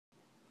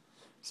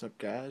What's up,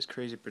 guys?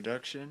 Crazy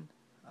production.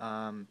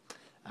 Um,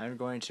 I'm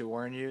going to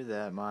warn you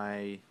that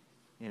my,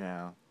 you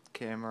know,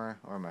 camera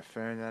or my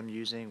phone that I'm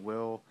using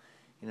will,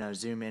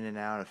 zoom in and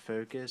out of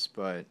focus,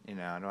 but, I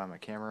don't have my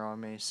camera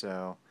on me,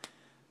 so,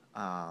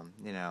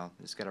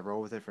 just gotta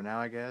roll with it for now,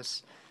 I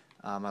guess.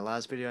 My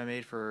last video I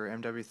made for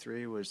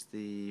MW3 was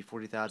the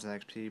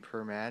 40,000 XP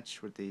per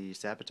match with the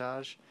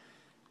sabotage,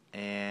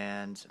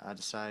 and I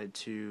decided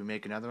to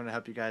make another one to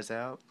help you guys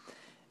out.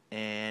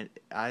 And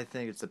I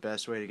think it's the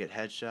best way to get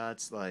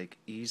headshots like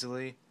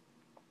easily.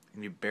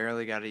 And you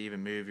barely got to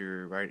even move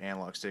your right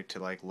analog stick to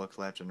like look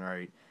left and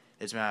right.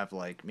 It's gonna have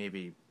like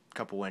maybe a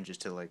couple inches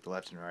to like the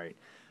left and right.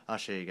 I'll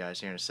show you guys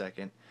here in a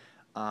second.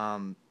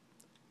 Um,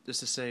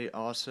 just to say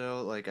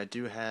also, like I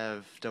do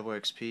have double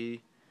XP,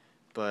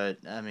 but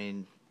I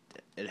mean,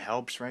 it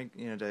helps rank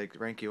to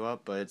rank you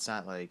up, but it's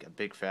not like a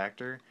big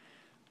factor.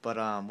 But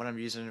what I'm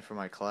using for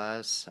my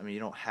class, I mean, you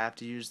don't have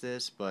to use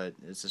this, but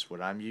it's just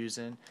what I'm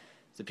using.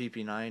 The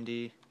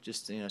PP90,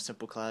 just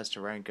simple class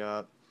to rank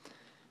up.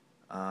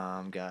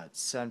 Got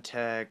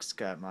Semtex,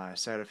 got my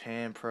Sleight of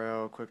Hand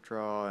Pro, Quick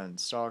Draw, and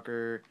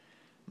Stalker.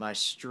 My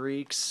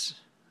streaks,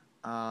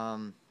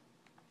 or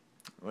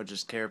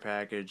just care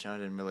package. I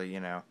didn't really, you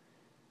know,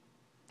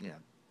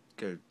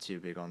 go too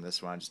big on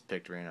this one. I just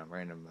picked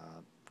random,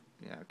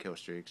 kill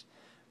streaks.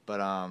 But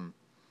I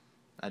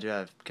do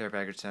have care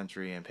package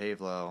Sentry and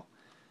Pavelo.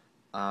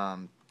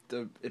 Um,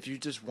 if you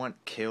just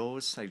want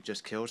kills, like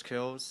just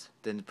kills,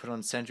 then put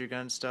on sentry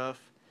gun stuff,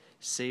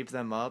 save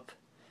them up,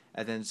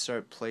 and then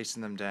start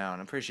placing them down.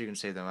 I'm pretty sure you can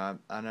save them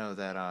up. I know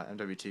that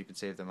MW2 can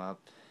save them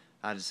up.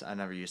 I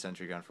never use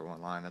sentry gun for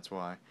one line, that's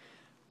why.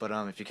 But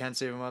if you can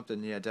save them up,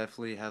 then yeah,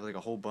 definitely have like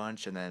a whole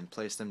bunch, and then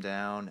place them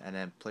down, and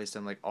then place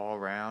them like all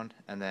around,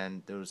 and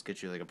then those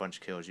get you like a bunch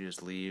of kills. You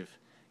just leave,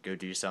 go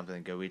do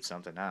something, go eat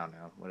something. I don't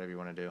know, whatever you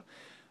want to do.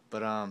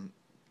 But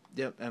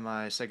yep. And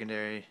my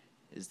secondary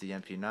is the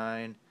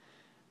MP9.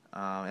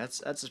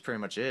 That's just pretty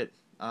much it.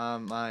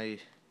 My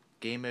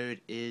game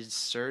mode is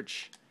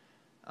search.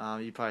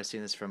 You've probably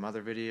seen this from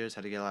other videos,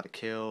 how to get a lot of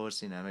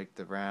kills, make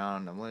the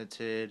round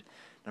unlimited,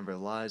 number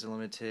of lives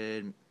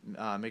unlimited,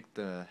 make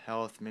the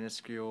health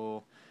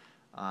minuscule.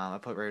 I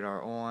put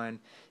radar on.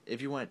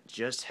 If you want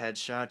just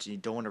headshots and you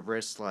don't want to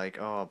risk like,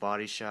 a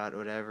body shot or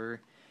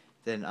whatever,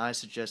 then I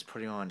suggest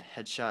putting on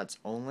headshots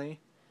only,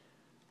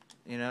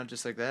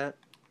 just like that.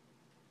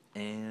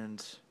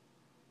 And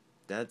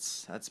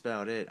that's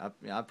about it.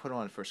 I put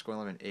on for score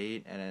limit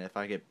 8, and then if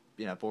I get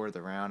bored of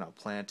the round, I'll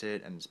plant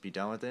it and just be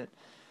done with it.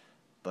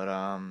 But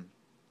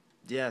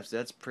yeah, so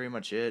that's pretty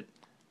much it.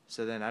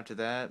 So then after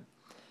that,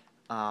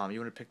 you want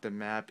to pick the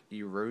map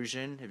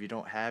Erosion. If you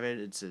don't have it,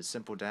 it's a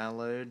simple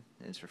download.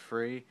 And it's for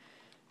free.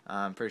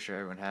 I'm pretty sure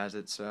everyone has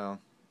it. So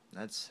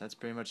that's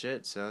pretty much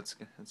it. So let's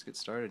get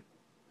started.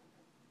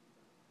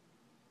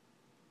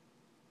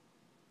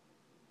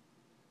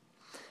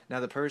 Now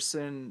the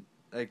person,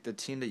 like the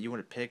team that you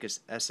want to pick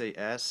is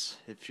SAS.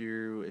 If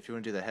you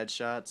want to do the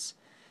headshots,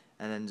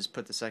 and then just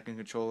put the second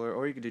controller,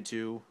 or you could do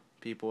two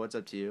people. It's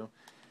up to you.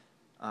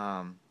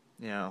 On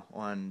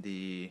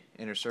the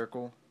inner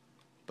circle,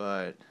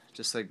 but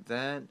just like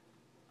that,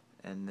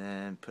 and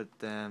then put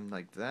them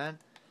like that.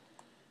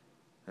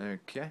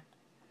 Okay,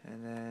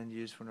 and then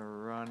you just want to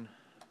run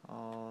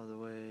all the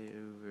way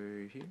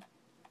over here.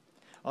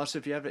 Also,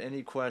 if you have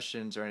any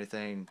questions or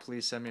anything,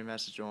 please send me a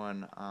message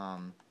on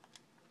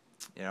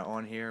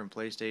on here in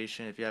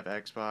PlayStation. If you have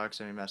Xbox,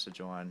 send me a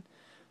message on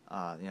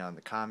in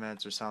the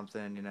comments or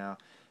something,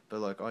 But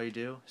look, all you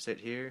do, sit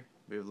here,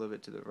 move a little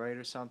bit to the right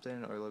or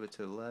something, or a little bit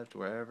to the left,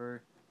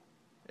 wherever.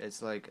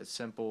 It's like a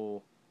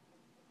simple,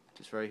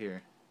 just right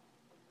here.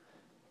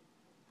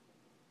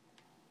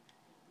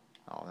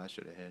 Oh, that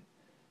should have hit.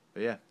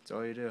 But yeah, that's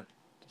all you do.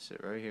 Just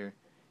sit right here.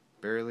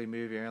 Barely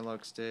move your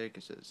analog stick.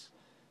 It's just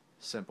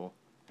simple.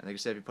 And like I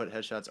said, if you put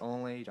headshots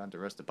only, you don't have to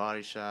rest the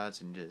body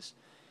shots, and just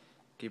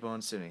keep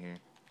on sitting here.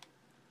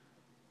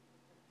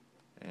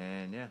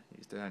 And yeah,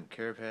 you still have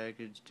care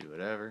package, do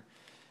whatever.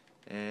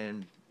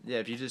 And yeah,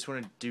 if you just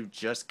want to do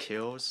just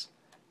kills,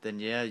 then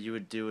yeah, you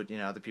would do it.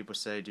 Other people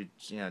say do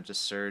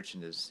just search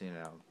and just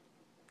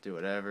do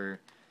whatever.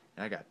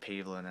 And I got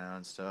Pavlo now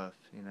and stuff.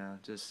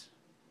 Just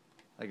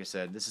like I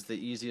said, this is the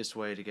easiest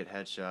way to get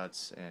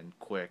headshots and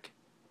quick.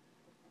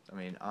 I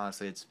mean,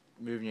 honestly, it's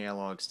moving your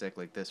analog stick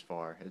like this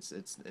far.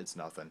 It's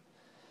nothing.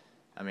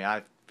 I mean,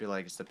 I feel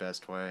like it's the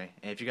best way.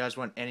 And if you guys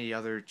want any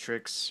other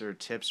tricks or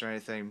tips or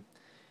anything,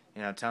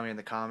 tell me in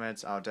the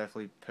comments. I'll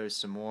definitely post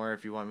some more.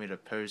 If you want me to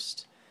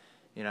post,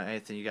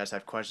 anything you guys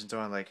have questions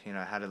on, like,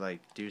 how to,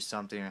 like, do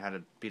something or how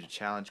to beat a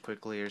challenge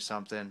quickly or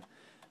something,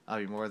 I'll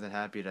be more than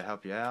happy to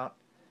help you out.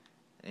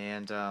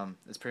 And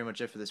that's pretty much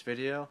it for this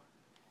video.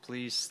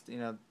 Please,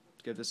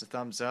 give this a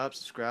thumbs up,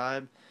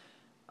 subscribe.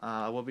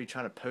 I will be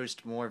trying to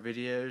post more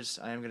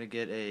videos. I am going to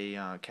get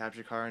a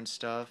capture card and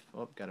stuff.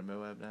 Oh, got a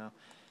Moab now.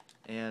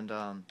 And,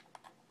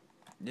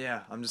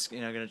 yeah, I'm just,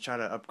 gonna try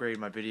to upgrade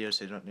my videos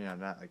so they don't,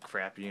 not like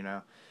crappy,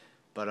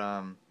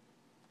 But,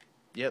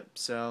 yep,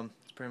 so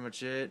that's pretty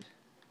much it.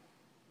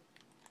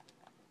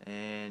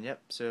 And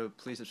yep, so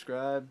please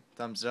subscribe,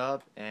 thumbs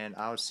up, and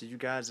I'll see you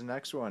guys in the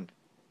next one.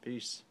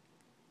 Peace.